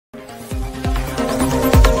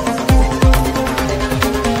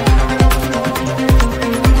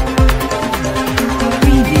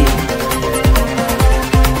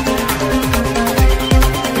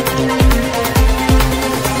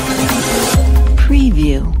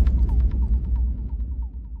Preview.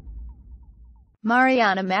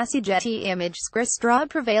 Mariana Massaggetti image. Chris Stroud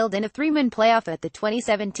prevailed in a three-man playoff at the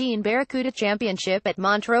 2017 Barracuda Championship at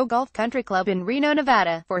Montreux Golf Country Club in Reno,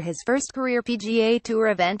 Nevada, for his first career PGA Tour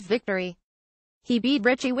event victory. He beat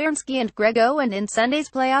Richie Wierenski and Greg Owen in Sunday's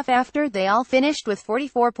playoff after they all finished with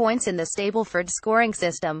 44 points in the Stableford scoring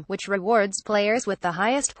system, which rewards players with the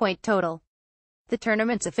highest point total. The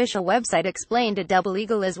tournament's official website explained a double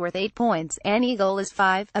eagle is worth 8 points, an eagle is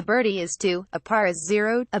 5, a birdie is 2, a par is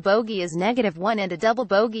 0, a bogey is -1 and a double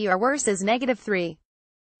bogey or worse is -3.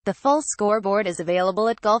 The full scoreboard is available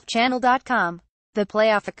at golfchannel.com. The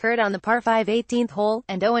playoff occurred on the par 5 18th hole,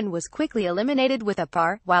 and Owen was quickly eliminated with a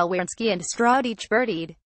par, while Wierenski and Stroud each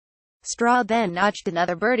birdied. Stroud then notched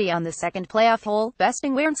another birdie on the second playoff hole,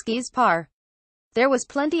 besting Wierenski's par. There was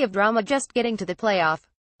plenty of drama just getting to the playoff.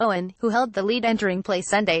 Owen, who held the lead entering play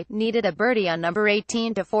Sunday, needed a birdie on number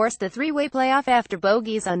 18 to force the three-way playoff after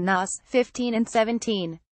bogeys on Nos. 15 and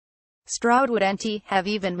 17. Stroud wouldn't have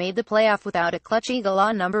even made the playoff without a clutch eagle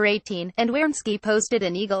on number 18, and Wierenski posted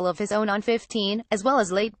an eagle of his own on 15, as well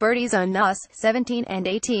as late birdies on Nos. 17 and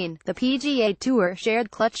 18. The PGA Tour shared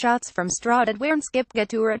clutch shots from Stroud at Wierenski.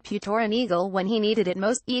 Tour at Putor an eagle when he needed it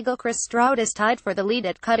most. Eagle Chris Stroud is tied for the lead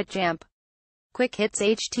at Cut It Champ. Quick hits.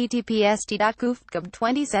 https://t.coofcub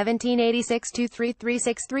 2017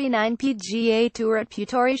 86233639 PGA Tour at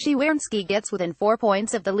Putor. Richie Wierenski gets within 4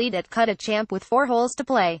 points of the lead at Cut It Champ with 4 holes to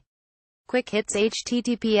play. Quick hits.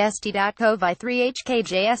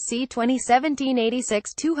 https://t.covi3hkjsc 2017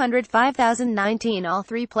 86 205,019. All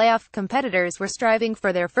three playoff competitors were striving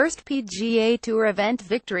for their first PGA Tour event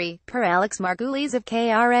victory, per Alex Margulies of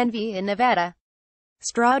KRNV in Nevada.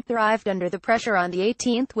 Stroud thrived under the pressure on the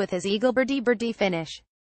 18th with his eagle birdie finish.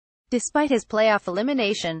 Despite his playoff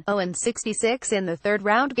elimination, Owen's 66 in the third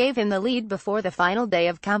round gave him the lead before the final day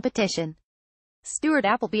of competition. Stuart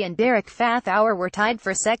Appleby and Derek Fathauer were tied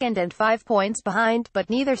for second and 5 points behind, but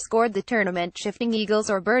neither scored the tournament-shifting eagles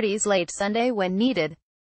or birdies late Sunday when needed.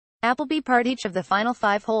 Appleby parred each of the final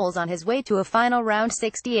 5 holes on his way to a final round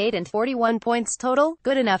 68 and 41 points total,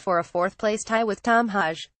 good enough for a fourth-place tie with Tom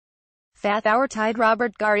Hodge. Fathauer tied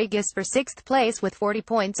Robert Garrigues for 6th place with 40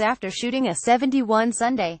 points after shooting a 71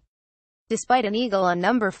 Sunday. Despite an eagle on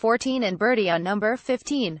number 14 and birdie on number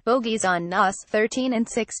 15, bogeys on Nos. 13 and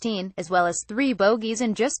 16, as well as 3 bogeys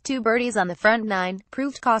and just 2 birdies on the front 9,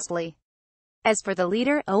 proved costly. As for the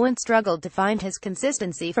leader, Owen struggled to find his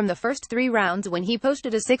consistency from the first 3 rounds when he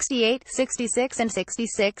posted a 68, 66 and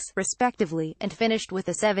 66, respectively, and finished with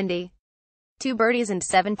a 70. 2 birdies and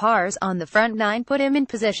 7 pars on the front 9 put him in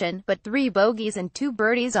position, but 3 bogeys and 2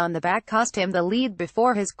 birdies on the back cost him the lead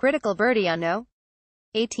before his critical birdie on No.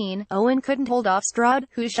 18. Owen couldn't hold off Stroud,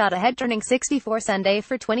 who shot ahead turning 64 Sunday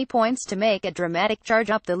for 20 points to make a dramatic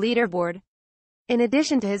charge up the leaderboard. In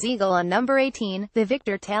addition to his eagle on number 18, the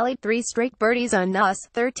victor tallied 3 straight birdies on Nos.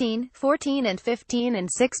 13, 14 and 15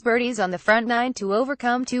 and 6 birdies on the front 9 to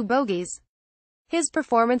overcome 2 bogeys. His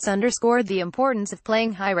performance underscored the importance of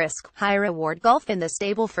playing high-risk, high-reward golf in the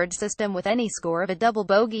Stableford system with any score of a double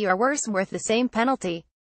bogey or worse worth the same penalty.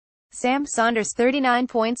 Sam Saunders 39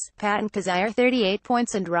 points, Patton Kizzire 38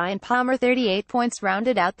 points and Ryan Palmer 38 points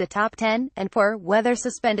rounded out the top 10, and poor weather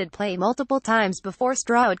suspended play multiple times before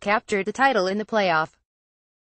Stroud captured the title in the playoff.